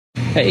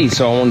Hey,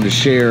 so I wanted to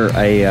share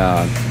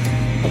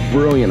a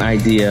brilliant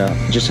idea.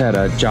 Just had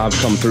a job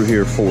come through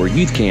here for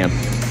youth camp,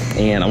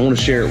 and I want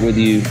to share it with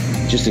you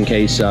just in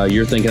case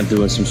you're thinking of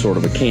doing some sort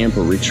of a camp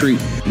or retreat.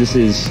 This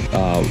is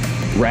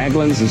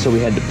Raglan's, and so we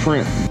had to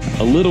print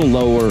a little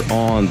lower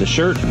on the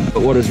shirt.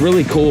 But what is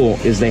really cool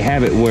is they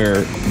have it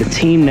where the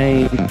team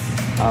name,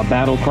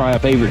 battle cry,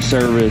 favorite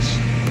service,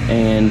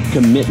 and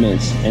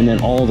commitments, and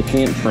then all the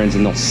camp friends,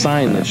 and they'll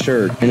sign the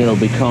shirt, and it'll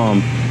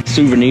become a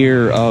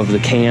souvenir of the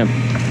camp.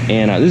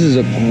 And this is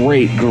a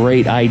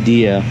great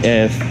idea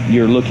if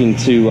you're looking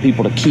to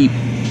people to keep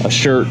a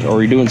shirt,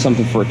 or you're doing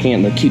something for a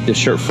camp, they'll keep this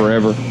shirt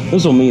forever.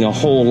 This will mean a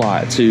whole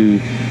lot to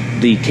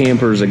the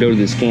campers that go to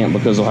this camp,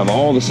 because they'll have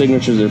all the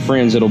signatures of their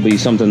friends. It'll be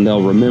something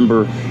they'll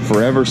remember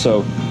forever.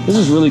 So this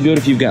is really good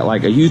if you've got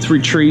like a youth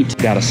retreat,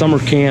 got a summer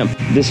camp.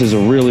 This is a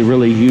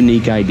really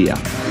unique idea.